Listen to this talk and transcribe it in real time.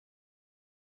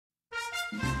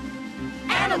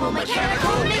Animal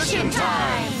Mechanical Mission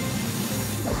Time!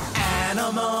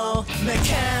 Animal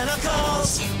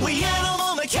Mechanicals, we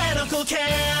Animal Mechanical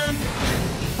can!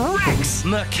 Rex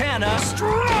Mechana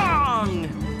Strong!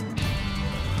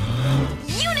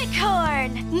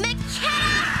 Unicorn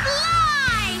Mechana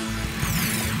Fly!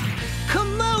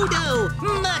 Komodo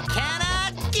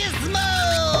Mechana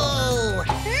Gizmo!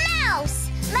 Mouse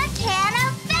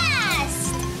Mechana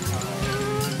Fast!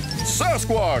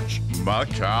 Sasquatch,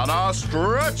 Mechana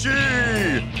Stretchy!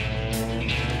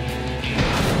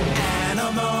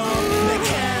 Animal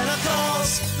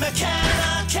Mechanicals,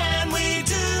 Mechana can we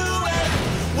do it?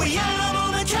 We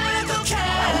Animal Mechanical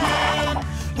can!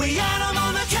 We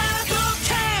Animal Mechanical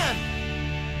can!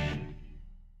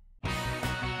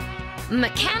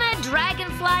 Mechana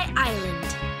Dragonfly Island.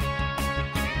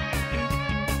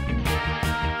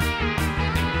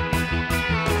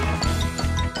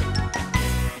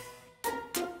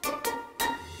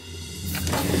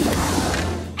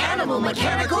 Animal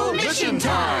Mechanical Mission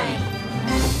Time!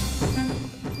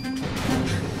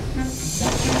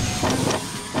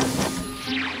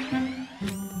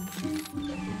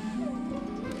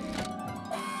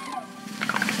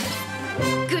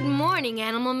 Good morning,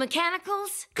 Animal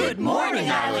Mechanicals. Good morning,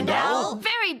 Island Owl.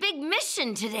 Very big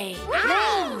mission today.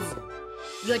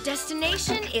 Your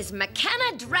destination is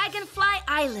Mechana Dragonfly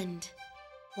Island.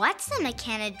 What's the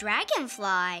Mechana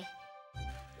Dragonfly?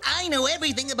 I know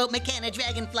everything about Mechana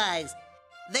dragonflies.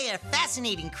 They are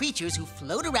fascinating creatures who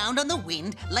float around on the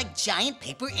wind like giant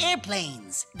paper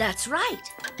airplanes. That's right.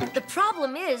 The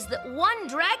problem is that one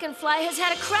dragonfly has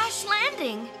had a crash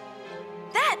landing.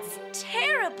 That's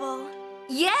terrible.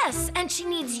 Yes, and she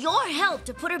needs your help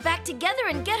to put her back together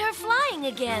and get her flying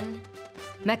again.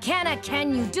 Mechana,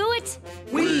 can you do it?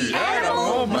 We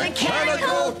Animal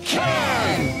Mechanical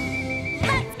can!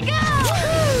 Let's go!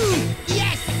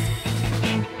 Yes!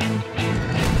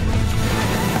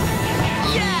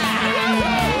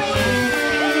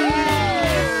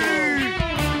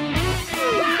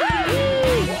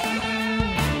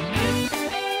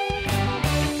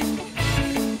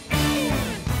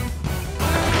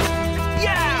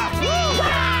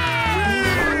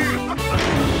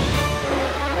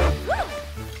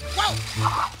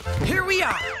 Here we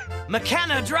are,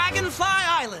 Mechana Dragonfly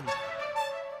Island.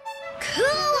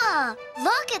 Cool!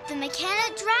 Look at the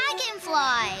Mechana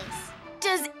Dragonflies.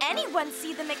 Does anyone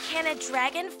see the Mechana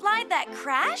Dragonfly that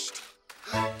crashed?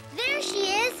 There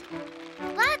she is.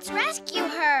 Let's rescue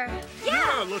her.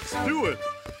 Yeah, let's do it.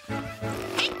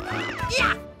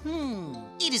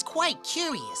 It is quite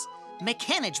curious.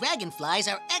 Mechana dragonflies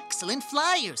are excellent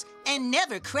flyers and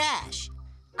never crash.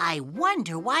 I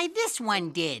wonder why this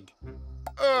one did.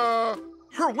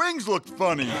 Her wings looked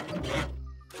funny.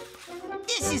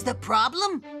 This is the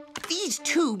problem. These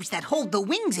tubes that hold the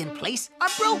wings in place are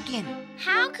broken.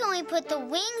 How can we put the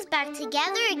wings back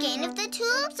together again if the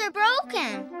tubes are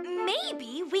broken?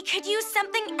 Maybe we could use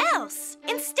something else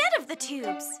instead of the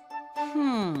tubes.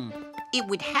 It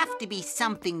would have to be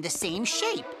something the same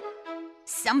shape.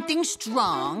 Something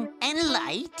strong and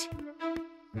light.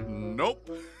 Nope.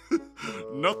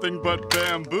 Nothing but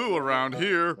bamboo around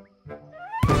here.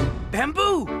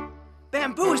 Bamboo!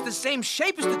 Bamboo is the same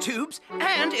shape as the tubes,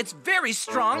 and it's very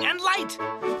strong and light.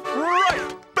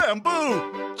 Right!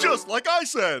 Bamboo! Just like I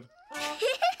said.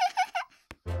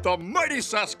 The mighty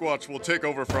Sasquatch will take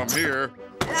over from here.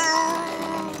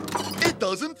 It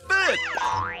doesn't fit!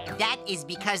 That is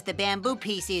because the bamboo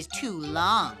piece is too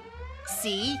long.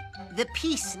 See? The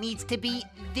piece needs to be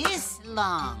this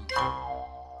long.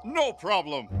 No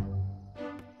problem.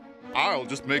 I'll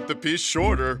just make the piece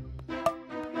shorter.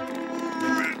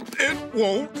 It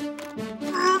won't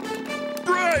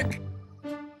break!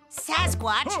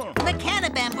 Sasquatch, Mechana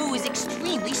bamboo is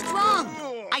extremely strong.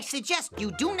 I suggest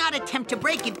you do not attempt to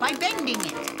break it by bending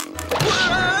it.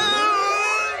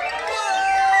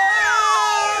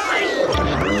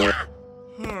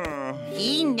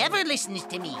 He never listens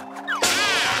to me.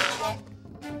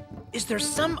 Is there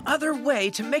some other way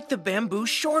to make the bamboo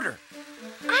shorter?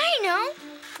 I know.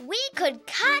 We could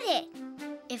cut it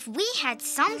if we had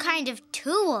some kind of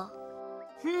tool.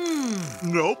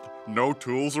 Nope, no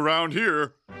tools around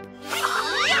here.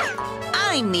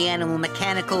 I'm the animal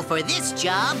mechanical for this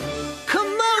job.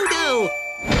 Komodo!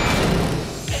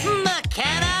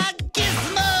 Mechana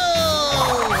Gizmo!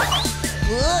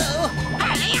 Whoa!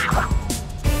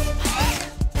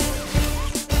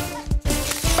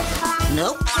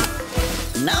 Nope.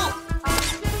 No.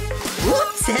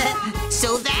 Whoops.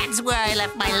 So that's where I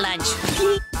left my lunch.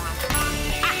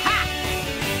 Aha!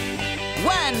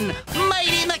 One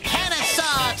mighty Mechana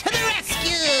saw to the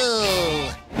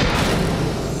rescue!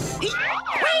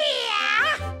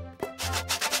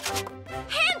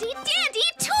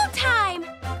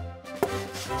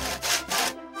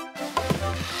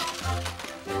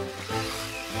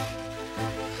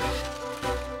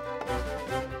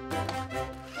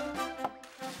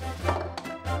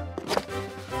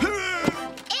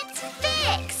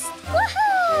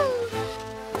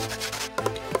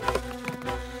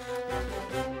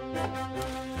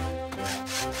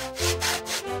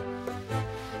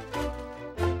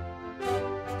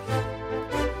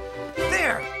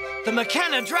 The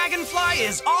Mechana Dragonfly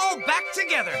is all back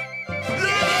together.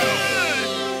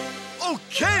 Yay!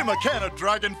 Okay, Mechana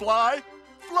Dragonfly.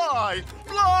 Fly!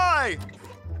 Fly!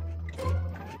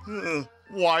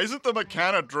 Why isn't the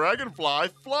Mechana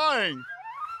Dragonfly flying?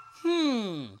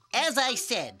 As I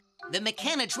said, the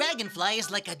Mechana Dragonfly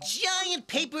is like a giant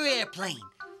paper airplane.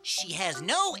 She has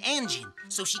no engine,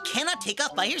 so she cannot take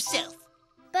off by herself.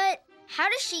 But how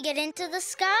does she get into the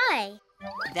sky?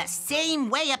 The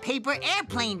same way a paper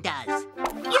airplane does.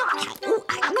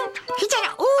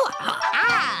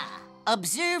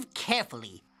 Observe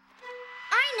carefully.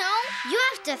 I know. You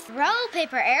have to throw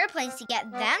paper airplanes to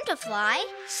get them to fly.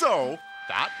 So,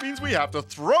 that means we have to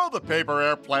throw the paper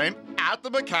airplane at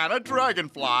the Mechana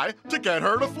Dragonfly to get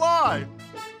her to fly.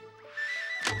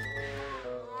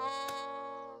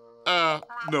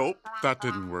 Nope, that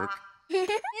didn't work. No,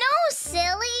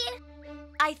 silly.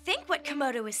 I think what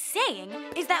Komodo is saying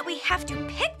is that we have to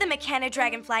pick the Mechana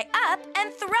Dragonfly up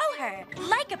and throw her,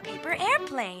 like a paper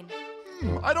airplane.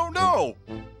 I don't know.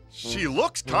 She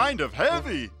looks kind of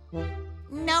heavy.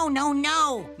 No.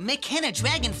 Mechana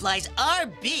Dragonflies are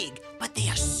big, but they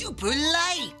are super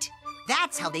light.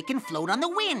 That's how they can float on the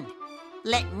wind.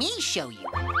 Let me show you.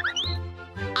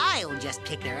 I'll just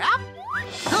pick her up.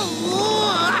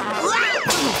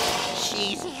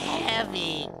 She's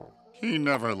heavy. He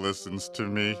never listens to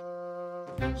me.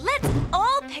 Let's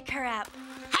all pick her up.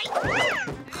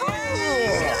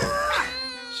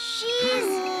 She's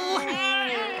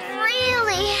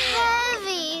really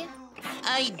heavy.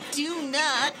 I do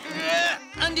not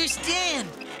understand.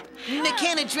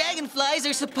 Mechana Dragonflies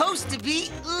are supposed to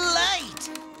be light.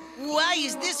 Why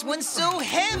is this one so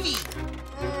heavy?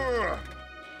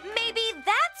 Maybe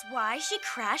that's why she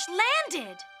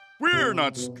crash-landed. We're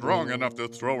not strong enough to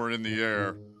throw her in the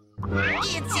air.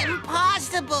 It's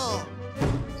impossible.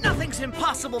 Nothing's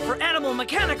impossible for animal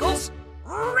mechanicals.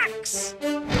 Rex!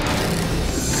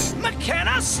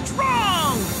 Mechana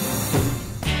strong!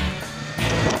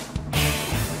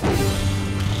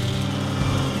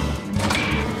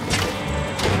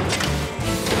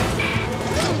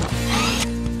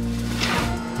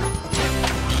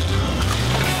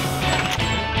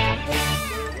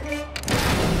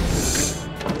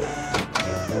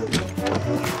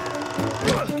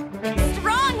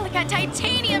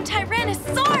 Titanium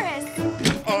Tyrannosaurus!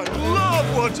 I love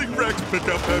watching Rex pick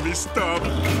up heavy stuff.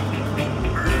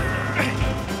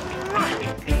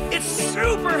 It's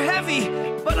super heavy,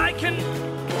 but I can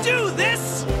do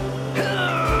this!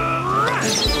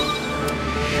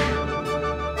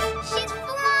 She's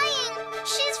flying!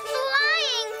 She's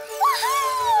flying!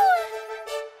 Woohoo!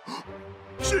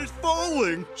 She's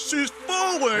falling! She's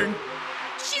falling!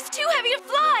 She's too heavy to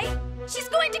fly! She's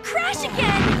going to crash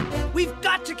again! We've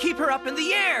got to keep her up in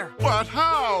the air! But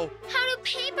how? How do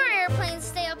paper airplanes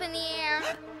stay up in the air?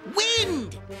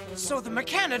 Wind! So the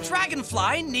Mechana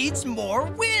Dragonfly needs more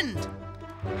wind!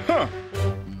 Huh.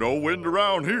 No wind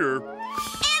around here.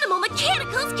 Animal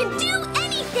mechanicals can do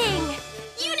anything!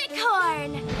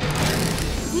 Unicorn!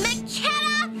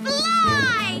 Mechana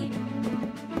fly!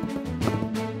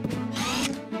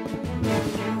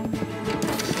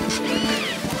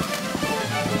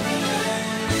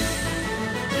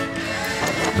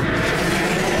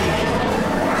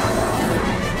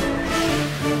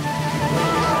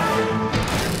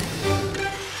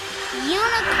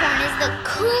 Unicorn is the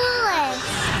coolest.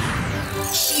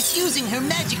 She's using her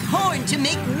magic horn to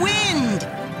make wind.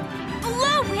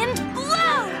 Blow, wind,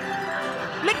 blow!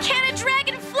 Mechana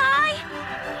Dragonfly,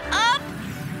 up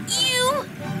you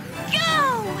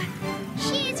go!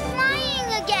 She's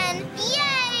flying again.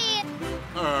 Yay!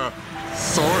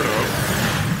 Sort of.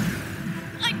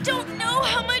 I don't know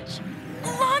how much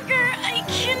longer I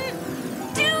can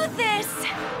do this.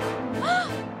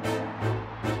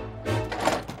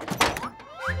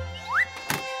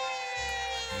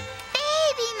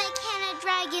 Baby Mechana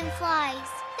Dragonflies.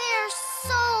 They're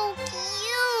so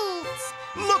cute.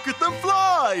 Look at them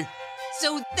fly!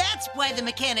 So that's why the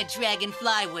Mechana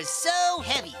Dragonfly was so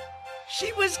heavy.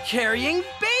 She was carrying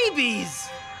babies!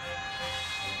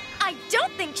 I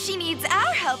don't think she needs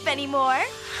our help anymore.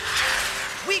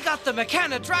 We got the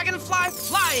Mechana Dragonfly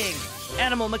flying!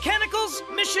 Animal Mechanicals,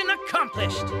 mission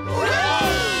accomplished!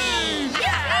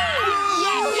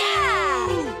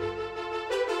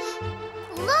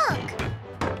 Look!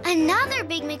 Another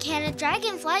big Mechana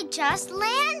Dragonfly just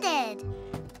landed.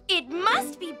 It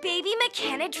must be baby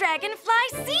Mechana Dragonfly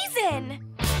season.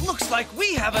 Looks like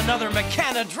we have another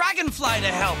Mechana Dragonfly to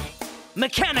help.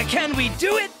 Mechana, can we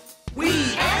do it?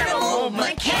 We Animal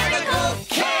Mechanical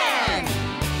can!